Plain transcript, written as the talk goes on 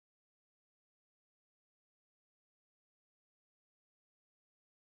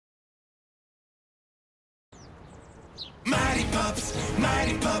Mighty Pups,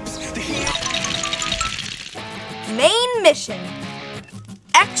 the hero. Main mission.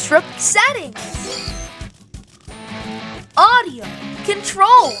 Extra settings. Audio.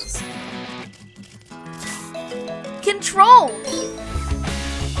 Controls.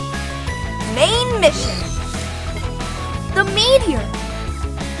 Main mission. The Meteor.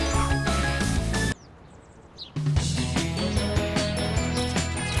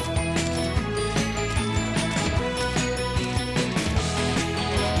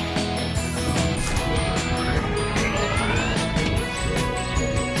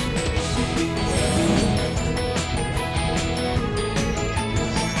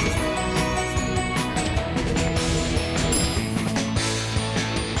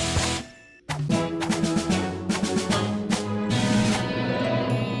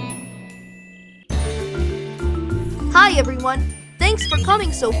 Hi everyone, thanks for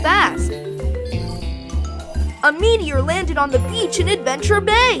coming so fast. A meteor landed on the beach in Adventure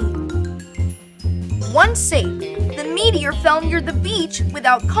Bay. Once safe, the meteor fell near the beach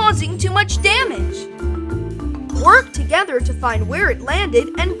without causing too much damage. Work together to find where it landed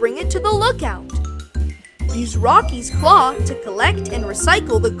and bring it to the lookout. Use Rocky's claw to collect and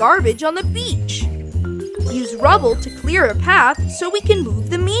recycle the garbage on the beach. Use rubble to clear a path so we can move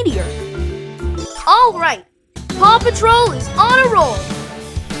the meteor. All right. Paw Patrol is on a roll!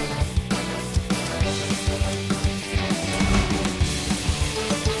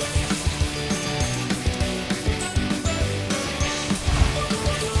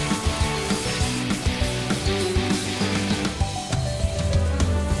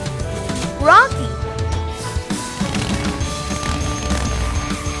 Rocky!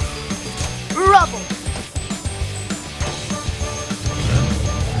 Rubble!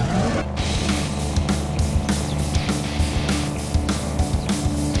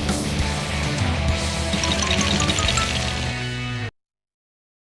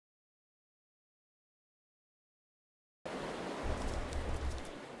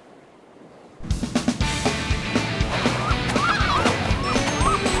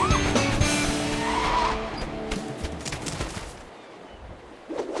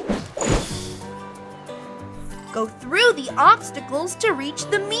 Go through the obstacles to reach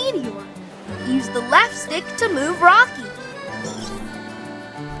the meteor. Use the left stick to move Rocky.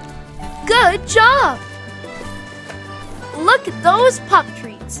 Good job! Look at those pup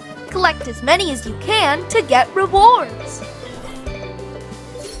treats. Collect as many as you can to get rewards.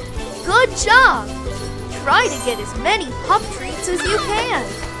 Good job! Try to get as many pup treats as you can.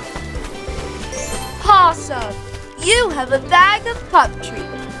 Awesome! You have a bag of pup treats.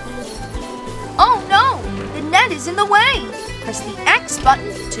 Oh no! The net is in the way. Press the X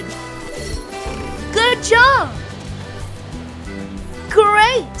button to... Good job!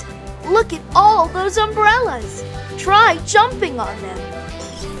 Great! Look at all those umbrellas. Try jumping on them.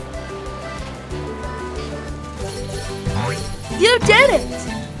 You did it!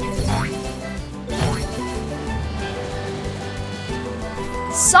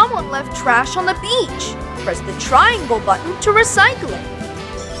 Someone left trash on the beach. Press the triangle button to recycle it.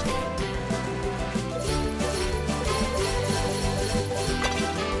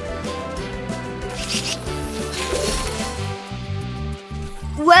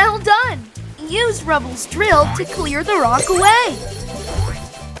 Well done! Use Rubble's drill to clear the rock away.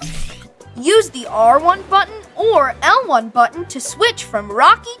 Use the R1 button or L1 button to switch from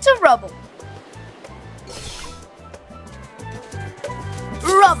Rocky to Rubble.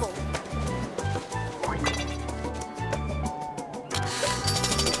 Rubble.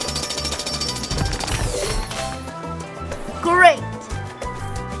 Great!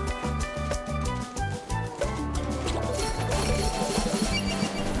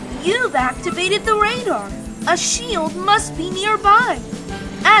 You've activated the radar. A shield must be nearby.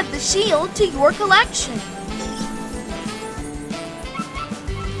 Add the shield to your collection.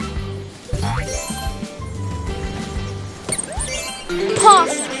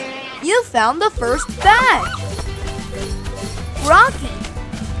 Awesome! You found the first bag. Rocky.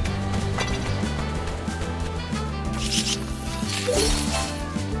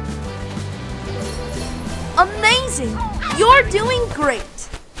 Amazing! You're doing great.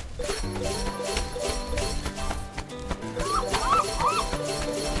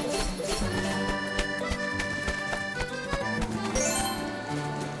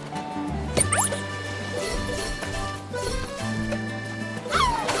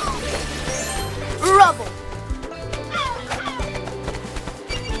 Rubble.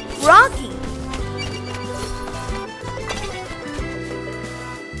 Rocky.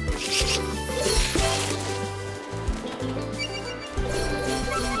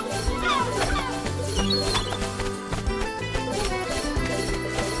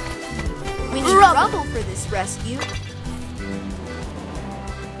 Rubble for this rescue.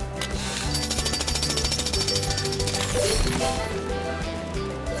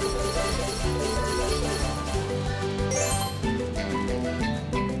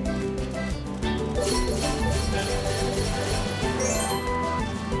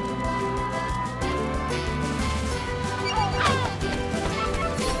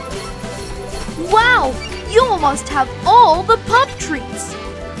 Wow! You almost have all the pup treats!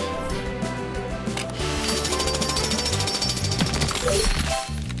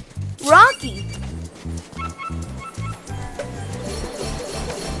 Rocky!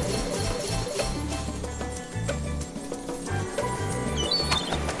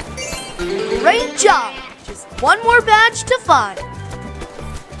 Great job! Just one more badge to find.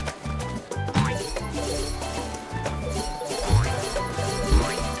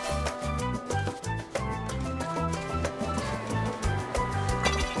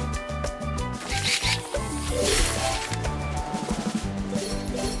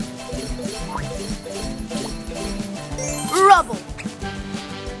 Rubble.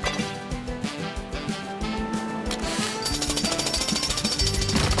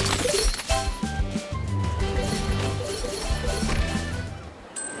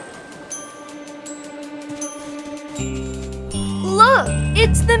 Look,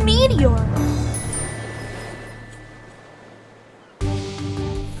 it's the Meteor.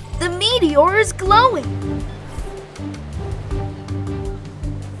 The Meteor is glowing.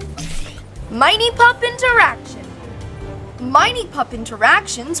 Mighty Pup Interaction. Mighty Pup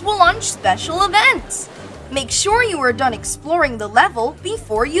Interactions will launch special events. Make sure you are done exploring the level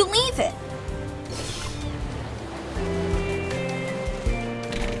before you leave it.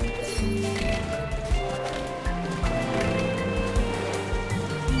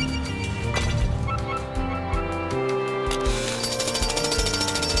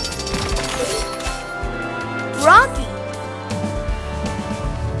 Rocky.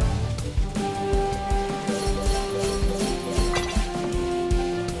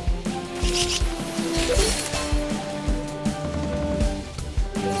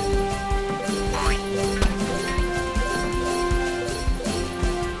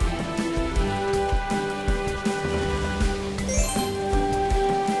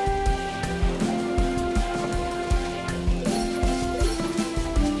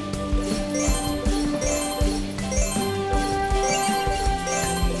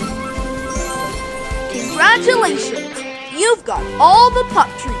 Congratulations! You've got all the pup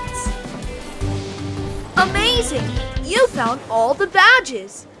treats! Amazing! You found all the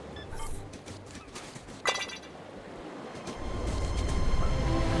badges!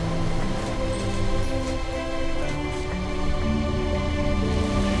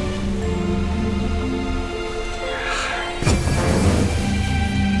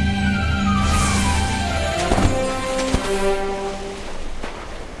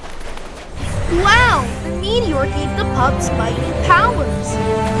 Wow! The Meteor gave the pups mighty powers.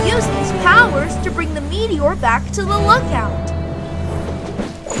 Use these powers to bring the Meteor back to the lookout.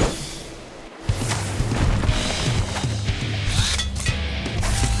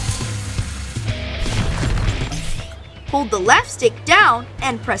 Hold the left stick down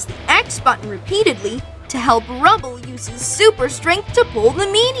and press the X button repeatedly to help Rubble use his super strength to pull the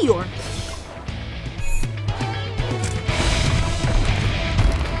Meteor.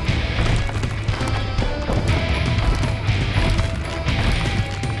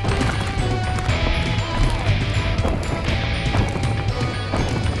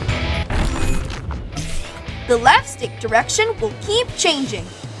 The left stick direction will keep changing.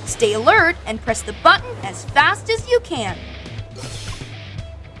 Stay alert and press the button as fast as you can.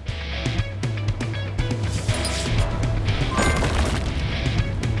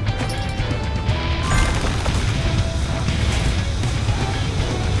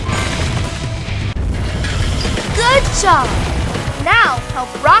 Good job! Now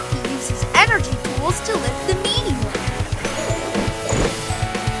help Rocky use his energy tools to lift the Meteor.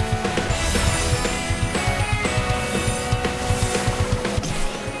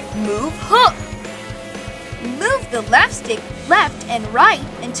 Move hook. Move the left stick left and right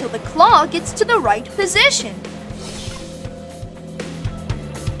until the claw gets to the right position.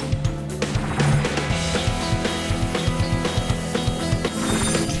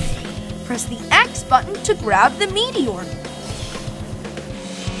 Press the X button to grab the Meteor.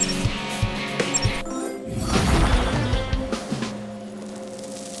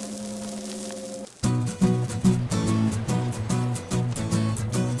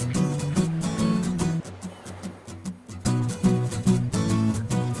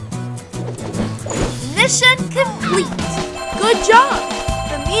 Mission complete! Good job!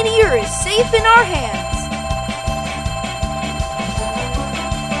 The Meteor is safe in our hands.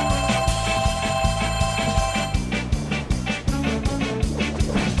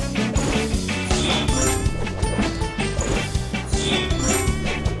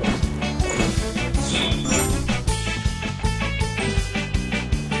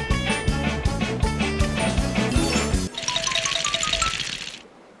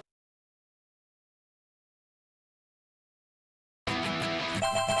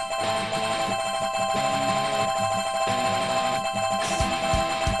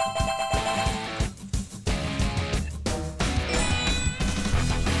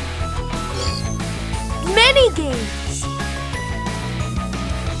 Games.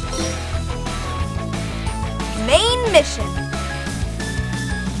 Main mission.